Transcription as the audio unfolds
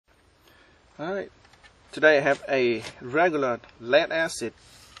Alright, today I have a regular lead acid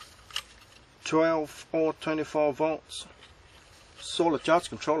 12 or 24 volts solar charge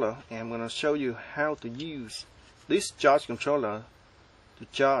controller, and I'm going to show you how to use this charge controller to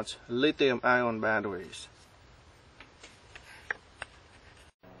charge lithium ion batteries.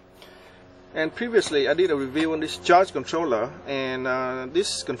 And previously I did a review on this charge controller, and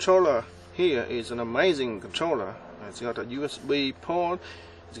this controller here is an amazing controller. It's got a USB port,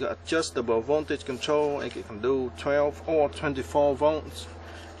 it's got adjustable voltage control, it can do 12 or 24 volts.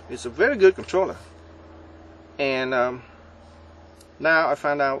 It's a very good controller. And now I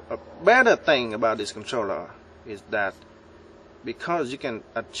found out a better thing about this controller is that because you can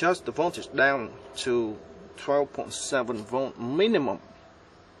adjust the voltage down to 12.7 volt minimum,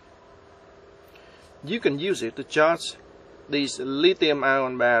 you can use it to charge these lithium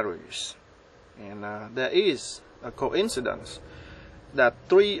ion batteries. And there is a coincidence that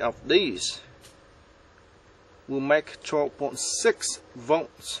 3 of these will make 12.6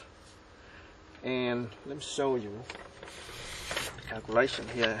 volts. And let me show you the calculation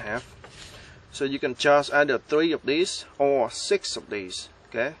here I have. So you can charge either 3 of these or 6 of these.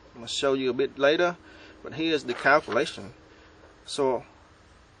 Okay, I'm going to show you a bit later, but here's the calculation. So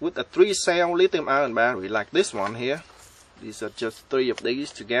with a 3-cell lithium ion battery like this one here, these are just 3 of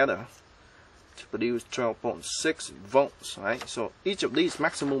these together to produce 12.6 volts, right? So each of these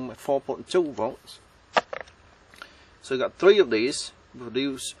maximum at 4.2 volts. So you got 3 of these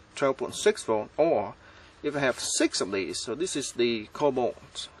produce 12.6 volt, or if I have 6 of these, so this is the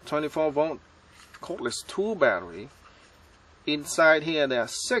Cobalt 24 volt cordless tool battery. Inside here there are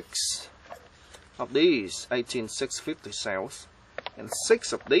 6 of these 18650 cells, and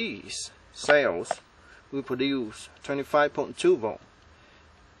 6 of these cells will produce 25.2 volt.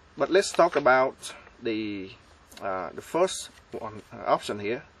 But let's talk about the first one option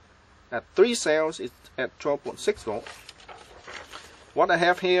here. At 3 cells, it's at 12.6 volt. What I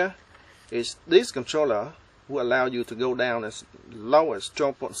have here is this controller will allow you to go down as low as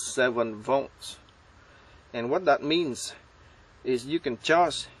 12.7 volts. And what that means is you can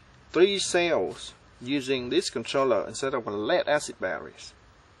charge 3 cells using this controller instead of a lead acid batteries.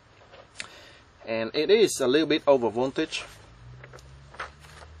 And it is a little bit over voltage,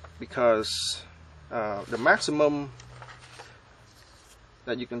 because the maximum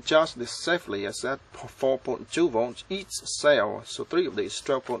that you can charge this safely is at 4.2 volts each cell. So 3 of these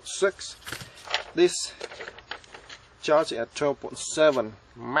 12.6. This charge at 12.7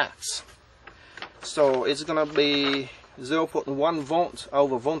 max. So it's gonna be 0.1 volt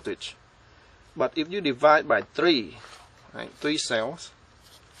over voltage. But if you divide by 3, right, 3 cells,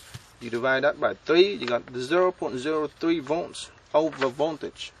 you divide that by 3, you got 0.03 volts over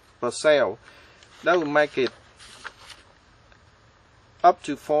voltage per cell. That will make it up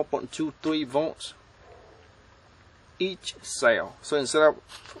to 4.23 volts each cell. So instead of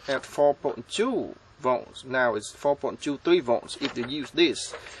at 4.2 volts, now it's 4.23 volts if you use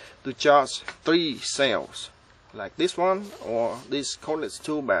this to charge 3 cells like this one, or this cordless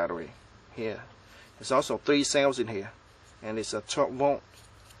tool battery here. There's also 3 cells in here, and it's a 12 volt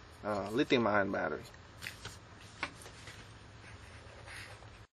lithium ion battery.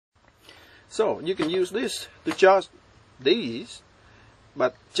 So you can use this to charge these,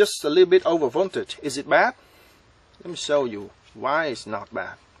 but just a little bit over voltage. Is it bad? Let me show you why it's not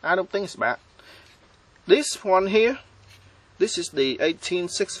bad. I don't think it's bad. This one here, this is the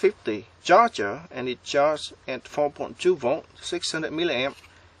 18650 charger, and it charges at 4.2 volt, 600 milliamp.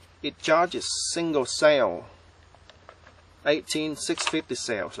 It charges single cell, 18650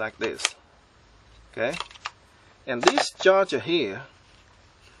 cells like this. Okay, and this charger here,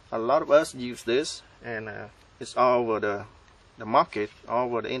 a lot of us use this, and it's all over the market, all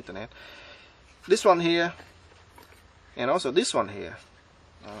over the internet. This one here, and also this one here.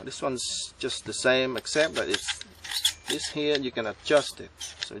 This one's just the same, except that it's this here you can adjust it,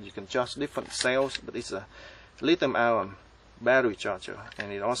 so you can charge different cells. But it's a lithium ion battery charger,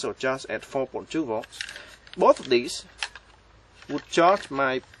 and it also charges at 4.2 volts. Both of these would charge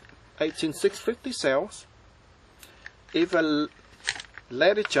my 18650 cells if I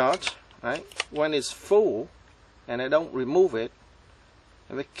let it charge, right? When it's full and I don't remove it,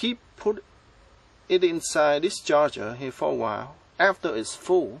 and I keep put it inside this charger here for a while, after it's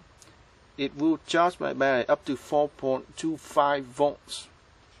full, it will charge my battery up to 4.25 volts.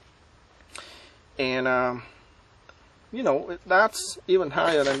 And you know, that's even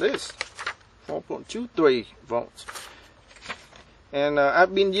higher than this, 4.23 volts. And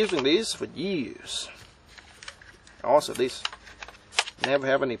I've been using this for years. Also this, never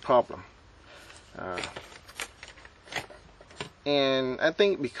have any problem. And I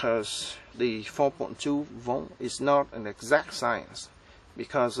think because the 4.2 volt is not an exact science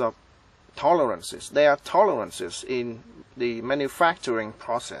because of tolerances. There are tolerances in the manufacturing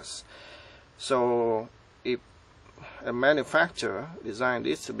process. So if a manufacturer designed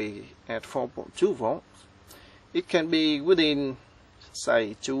it to be at 4.2 volts, it can be within,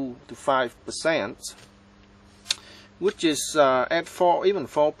 say, 2 to 5%, which is at even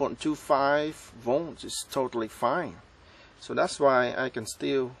 4.25 volts is totally fine. So that's why I can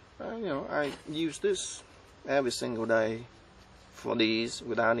still, I use this every single day for these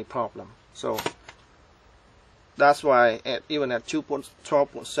without any problem. So that's why even at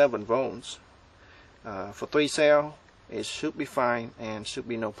 12.7 volts for 3 cell, it should be fine and should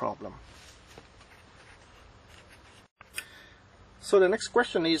be no problem. So the next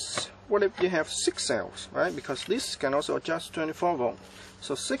question is, what if you have 6 cells, right? Because this can also adjust 24 volts.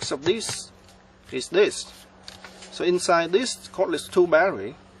 So 6 of these is this. So inside this cordless 2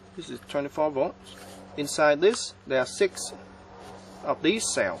 battery, this is 24 volts. Inside this, there are 6 of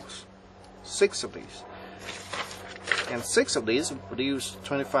these cells. 6 of these. And 6 of these produce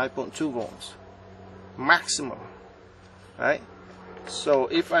 25.2 volts. Maximum. Right? So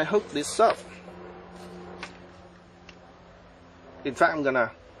if I hook this up, in fact I'm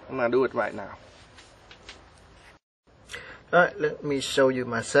gonna do it right now. Alright, let me show you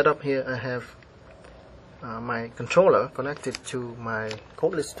my setup here. I have my controller connected to my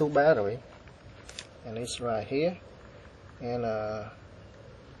cordless 2 battery, and it's right here. And I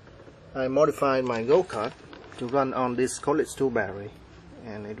modified my go-kart to run on this cordless 2 battery,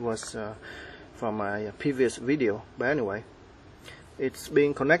 and it was from my previous video. But anyway, it's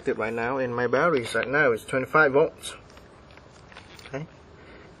being connected right now, and my battery right now is 25 volts. Okay,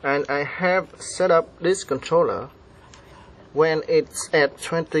 and I have set up this controller when it's at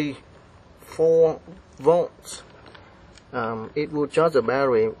 24 volts. It will charge the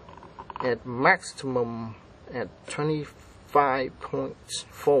battery at maximum at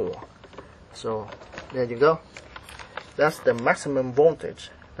 25.4. So there you go. That's the maximum voltage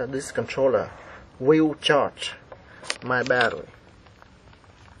that this controller will charge my battery.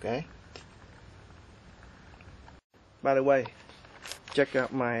 Okay. By the way, check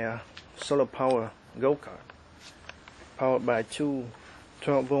out my solar power go-kart, powered by 2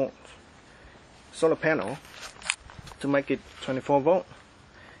 12-volt solar panel to make it 24 volt.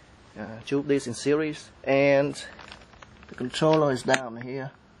 Two of these in series, and the controller is down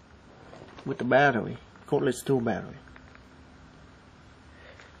here with the battery, cordless 2 battery.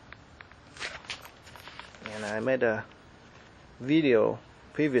 And I made a video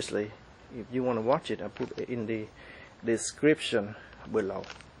previously. If you want to watch it, I put it in the description below.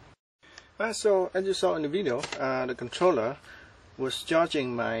 So as you saw in the video, the controller was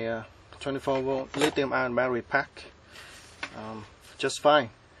charging my 24 volt lithium ion battery pack just fine.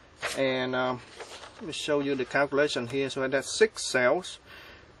 And let me show you the calculation here. So that's 6 cells.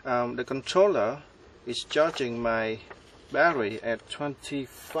 The controller is charging my battery at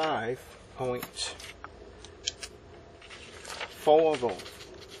 25.4 volts.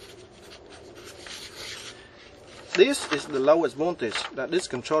 This is the lowest voltage that this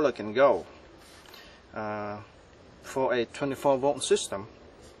controller can go for a 24 volt system,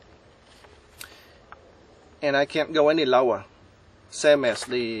 and I can't go any lower, same as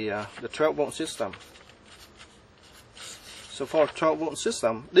the 12 volt system. So for a 12 volt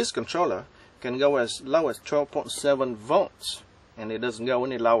system, this controller can go as low as 12.7 volts, and it doesn't go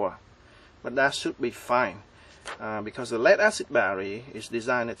any lower. But that should be fine, because the lead acid battery is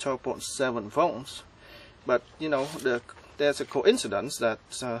designed at 12.7 volts. But you know, there's a coincidence that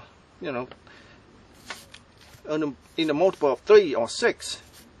you know, in the multiple of 3 or 6,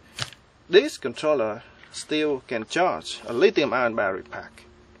 this controller still can charge a lithium ion battery pack.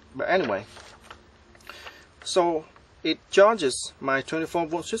 But anyway, so it charges my 24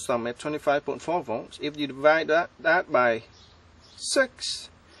 volt system at 25.4 volts. If you divide that by 6,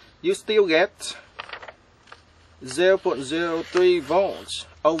 you still get 0.03 volts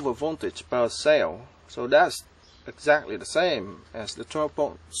over voltage per cell. So that's exactly the same as the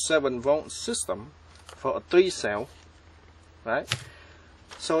 12.7 volt system for a 3 cell, right?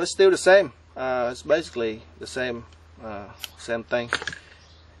 So it's still the same. It's basically the same thing,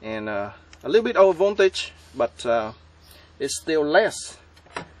 and a little bit over voltage, but it's still less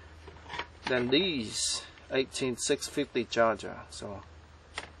than these 18650 charger. So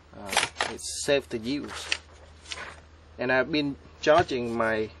it's safe to use. And I've been charging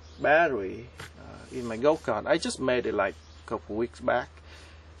my battery in my go-kart. I just made it like a couple weeks back,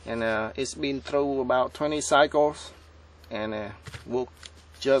 and it's been through about 20 cycles, and worked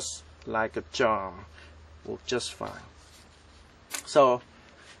just like a charm. Worked just fine. So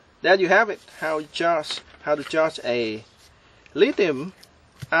there you have it, how to charge a lithium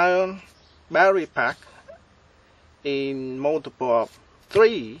ion battery pack in multiple of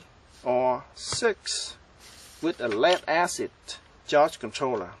 3 or 6 with a lead acid charge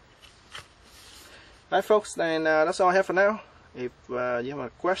controller. Alright folks, then that's all I have for now. If you have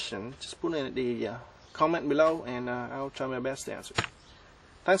a question, just put in the comment below and I'll try my best to answer.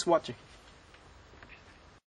 Thanks for watching.